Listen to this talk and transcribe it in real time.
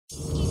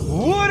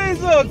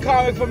up,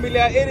 Comic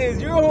Familia? It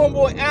is your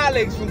homeboy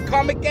Alex from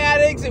Comic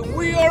Addicts, and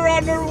we are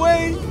on our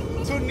way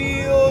to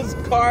Neil's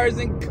Cars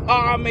and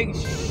Comic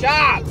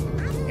Shop.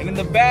 And in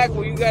the back,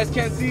 well, you guys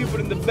can't see, but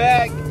in the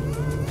back,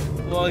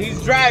 well,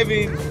 he's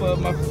driving, but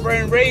my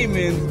friend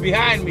Raymond's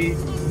behind me,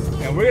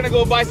 and we're gonna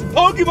go buy some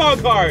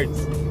Pokemon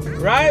cards,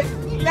 right?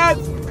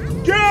 Let's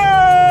go!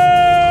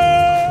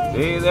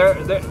 See,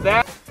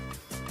 that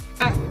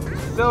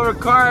silver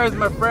car is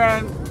my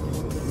friend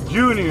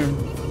Junior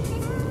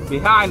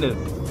behind us.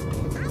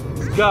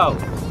 Let's go.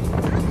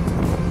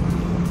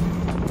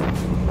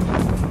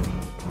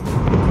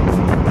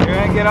 You're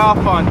gonna get off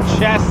on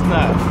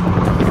Chestnut,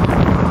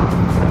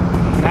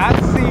 not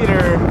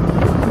Cedar.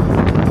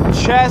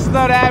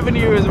 Chestnut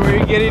Avenue is where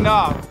you're getting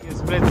off. It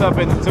splits up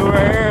into two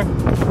right here.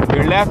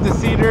 Your left is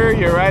Cedar,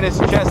 your right is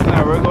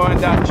Chestnut. We're going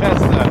down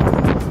Chestnut.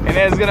 And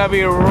it's gonna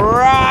be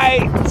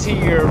right to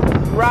your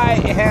right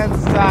hand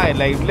side.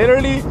 Like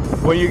literally,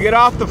 when you get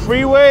off the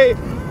freeway,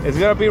 it's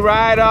gonna be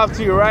right off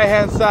to your right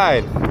hand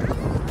side.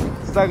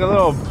 It's like a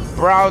little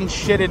brown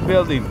shitted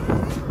building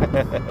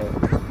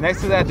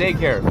next to that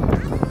daycare.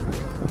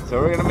 So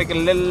we're gonna make a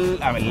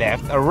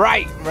a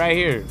right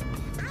here.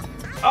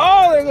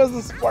 Oh, there goes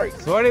the spark.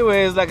 So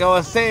anyways, like I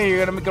was saying, you're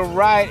gonna make a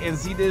right and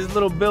see this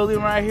little building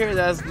right here.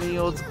 That's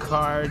Neil's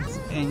Cards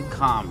and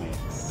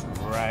Comics.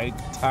 Right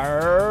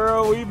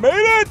there. We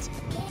made it!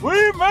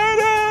 We made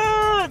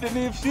it! And if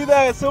you see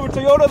that silver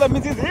Toyota, that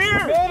means he's here!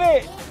 We made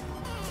it!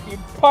 You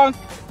punk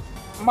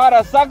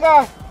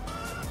Marasaka!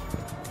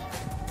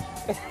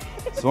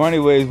 So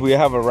anyways, we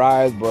have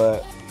arrived,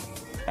 but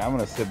I'm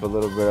gonna sip a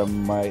little bit of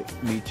my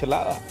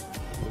michelada.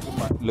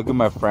 Look at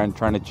my friend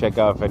trying to check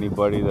out if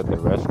anybody's at the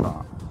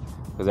restaurant.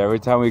 Because every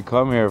time we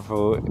come here,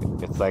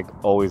 food, it's like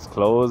always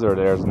closed or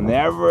there's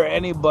never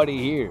anybody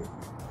here.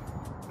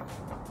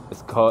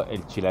 It's called El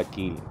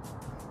Chilaquil.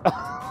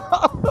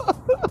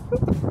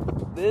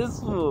 This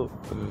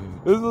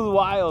was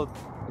wild.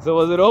 So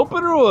was it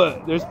open or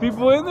what? There's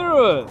people in there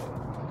or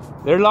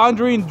what? They're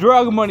laundering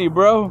drug money,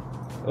 bro.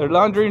 They're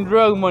laundering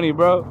drug money,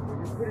 bro.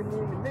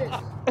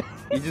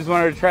 You just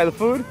wanted to try the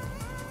food?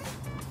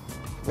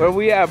 Where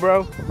we at,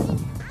 bro?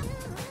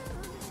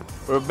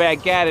 We're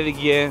back at it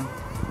again.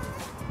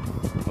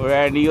 We're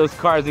at Neil's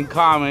Cars and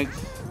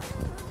Comics.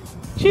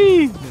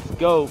 Cheese! Let's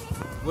go.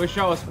 Wish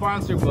I was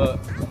sponsored, but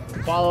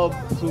follow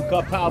to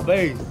Kapow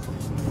Base.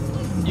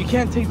 You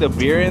can't take the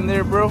beer in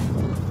there, bro.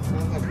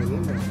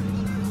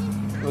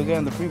 We're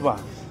getting the free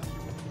box.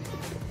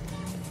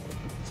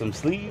 Some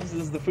sleeves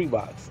is the free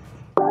box.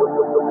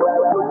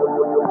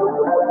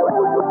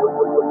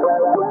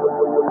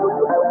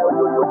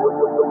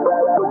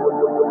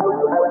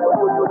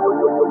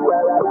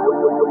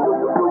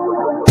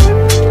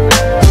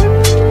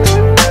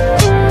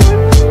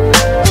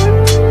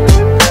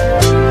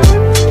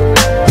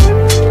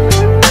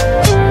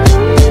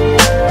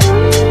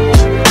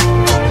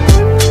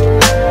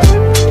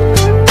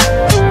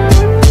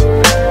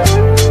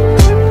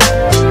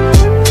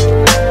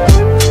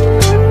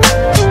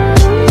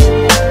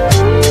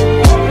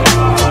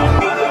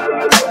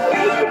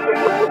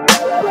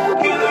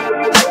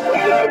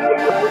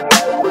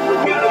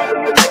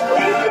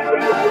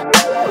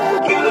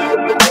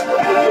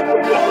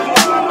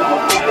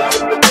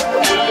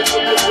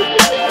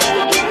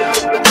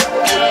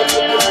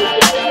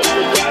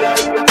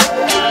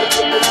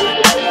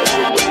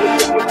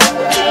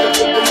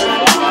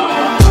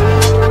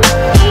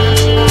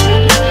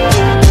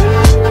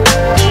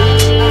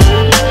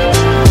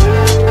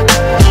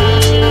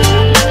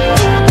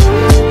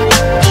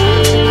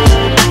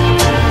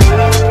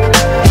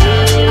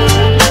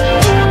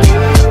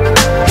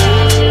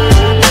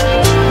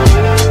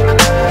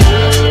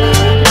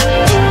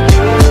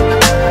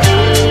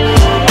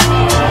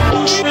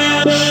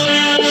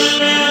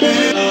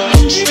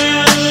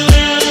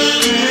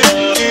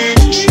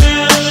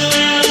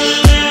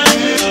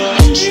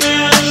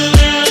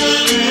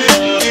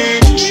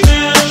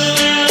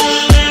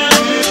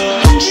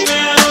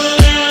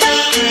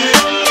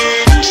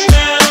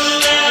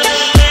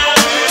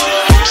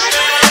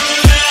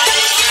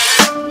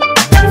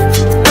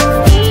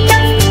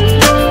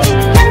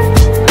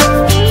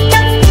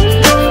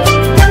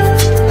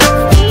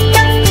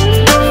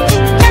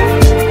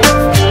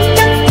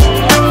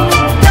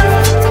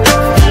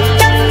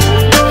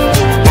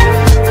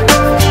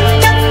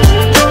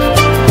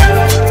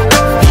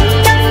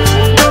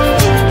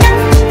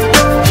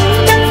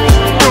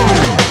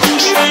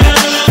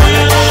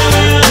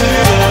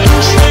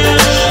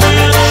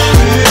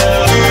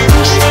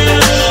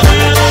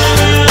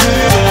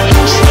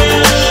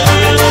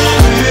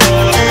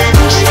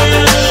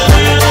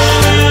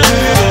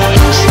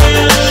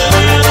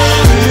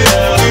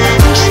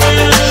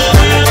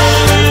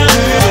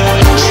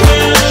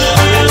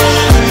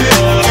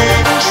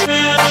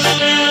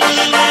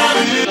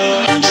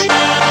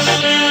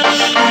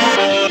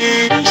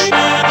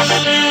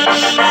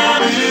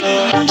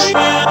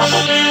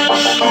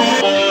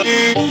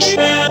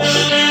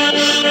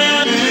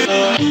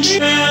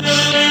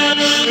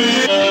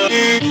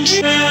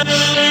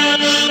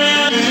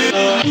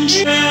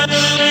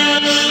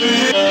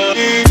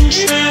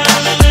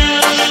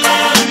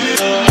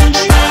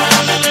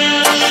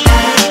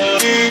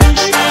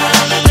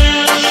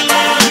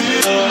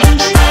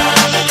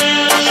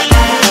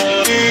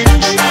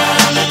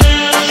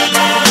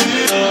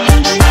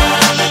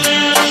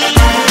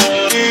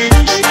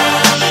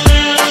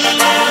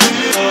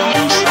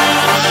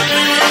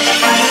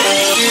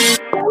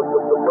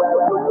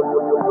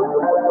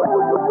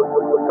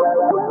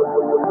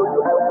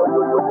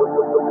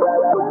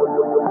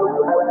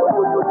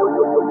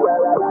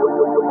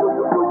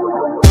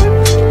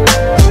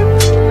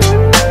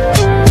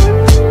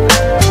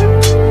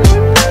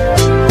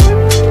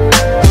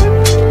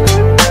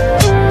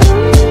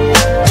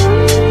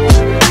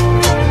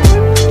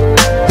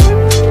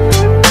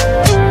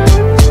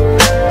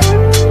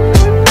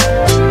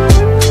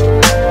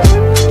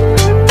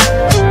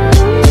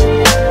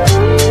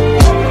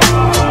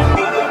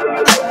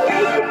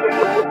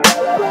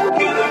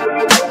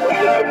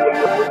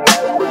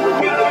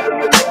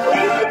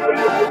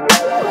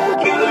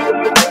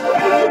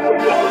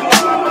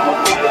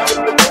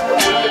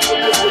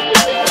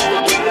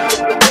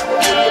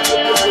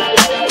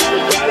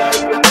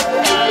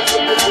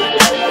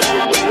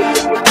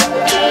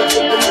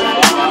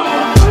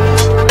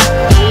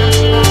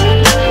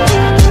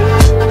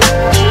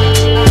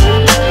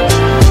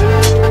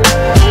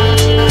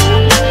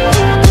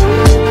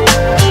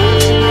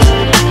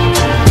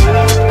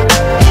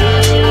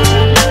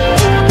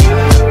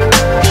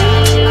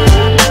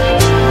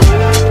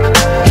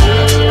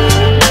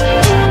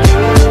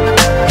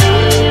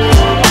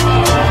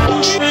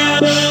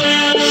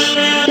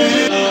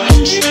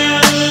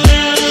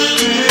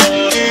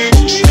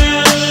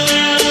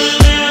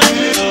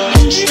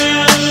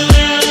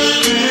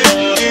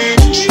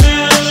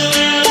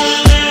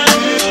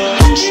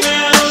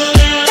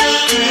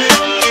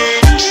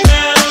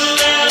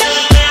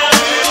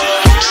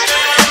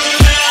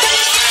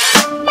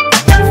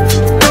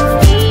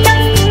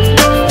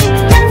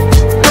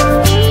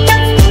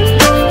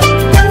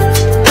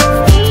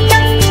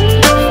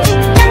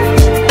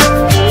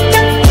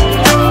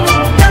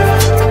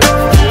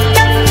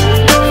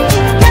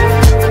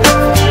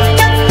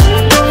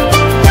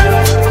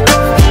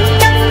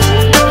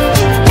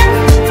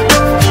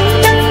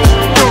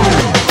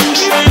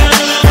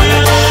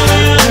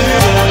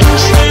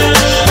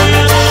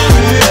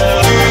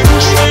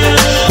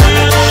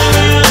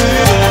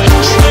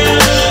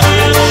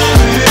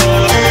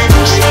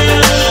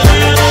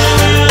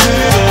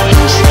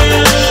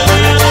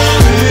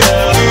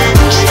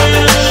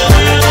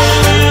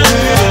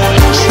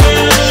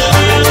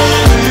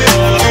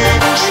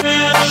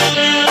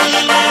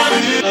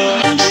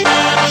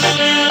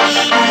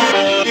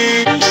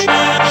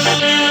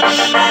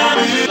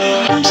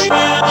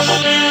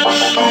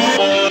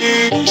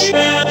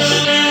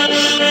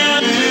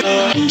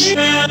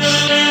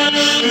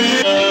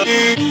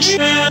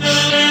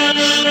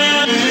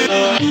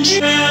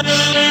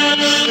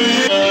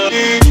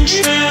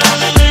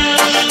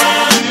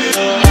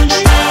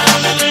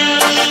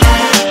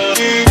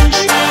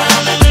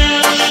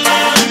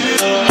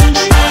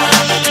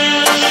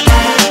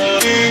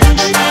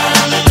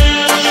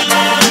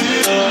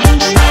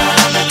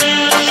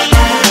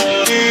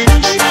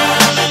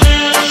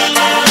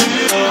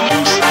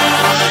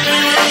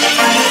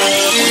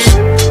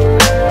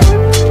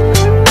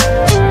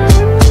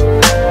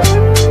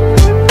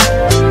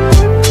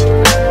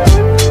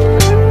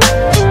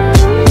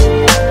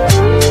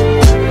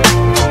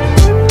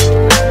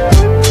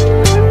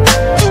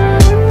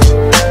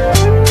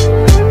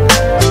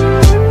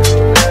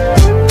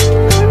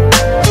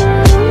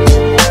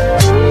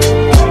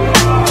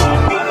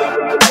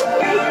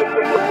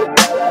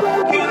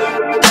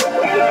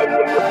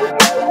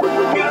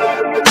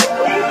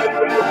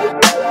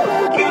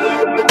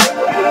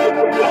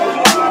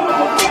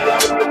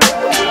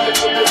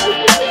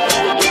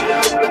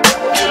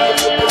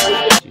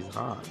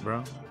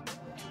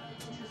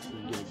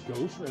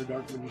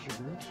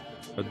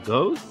 A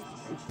ghost?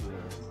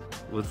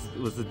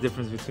 What's the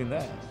difference between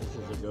that? This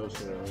is a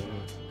ghost rare.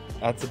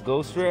 That's a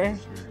ghost rare?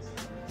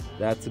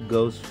 That's a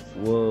ghost.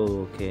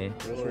 Whoa, okay.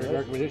 Ghost rare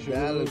dark edition.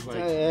 That looks like,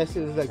 that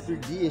shit is like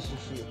 3D-ish and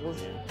shit.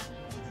 Yeah.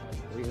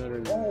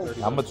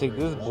 330. I'm gonna take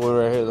this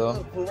boy right here though.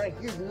 Look, right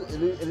here, dude.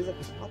 It is like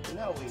it's popping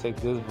out. Take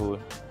this boy.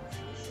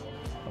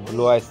 A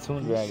Blue Eyes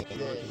Toon Dragon.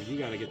 You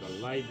gotta get the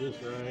light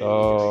just right.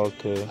 Oh,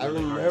 okay. I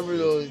remember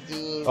those,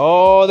 dude.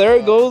 Oh, there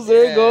it goes.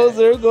 There it goes.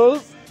 There it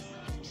goes.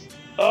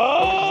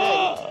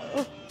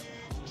 Oh,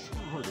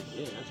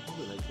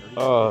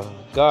 oh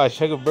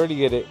gosh, I could barely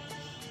get it.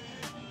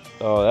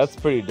 Oh, that's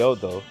pretty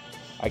dope though.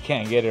 I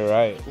can't get it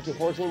right. Is it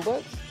 14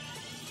 bucks?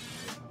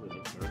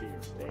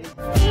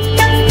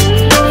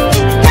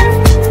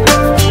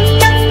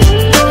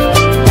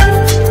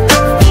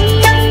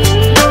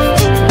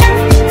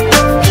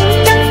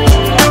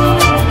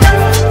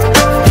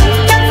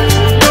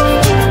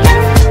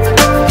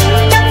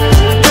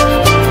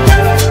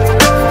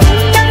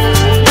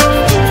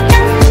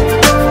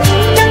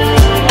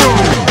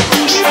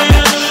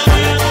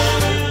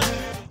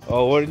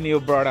 Oh, what did Neil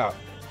brought out?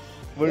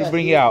 What did he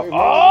bring out?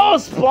 Oh,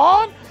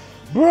 Spawn!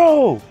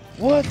 Bro,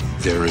 what?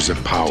 There is a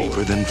power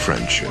deeper than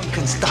friendship.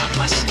 Can stop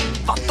us.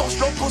 Vatos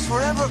locos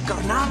forever,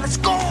 carnal. Let's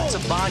go. It's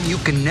a bond you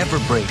can never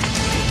break.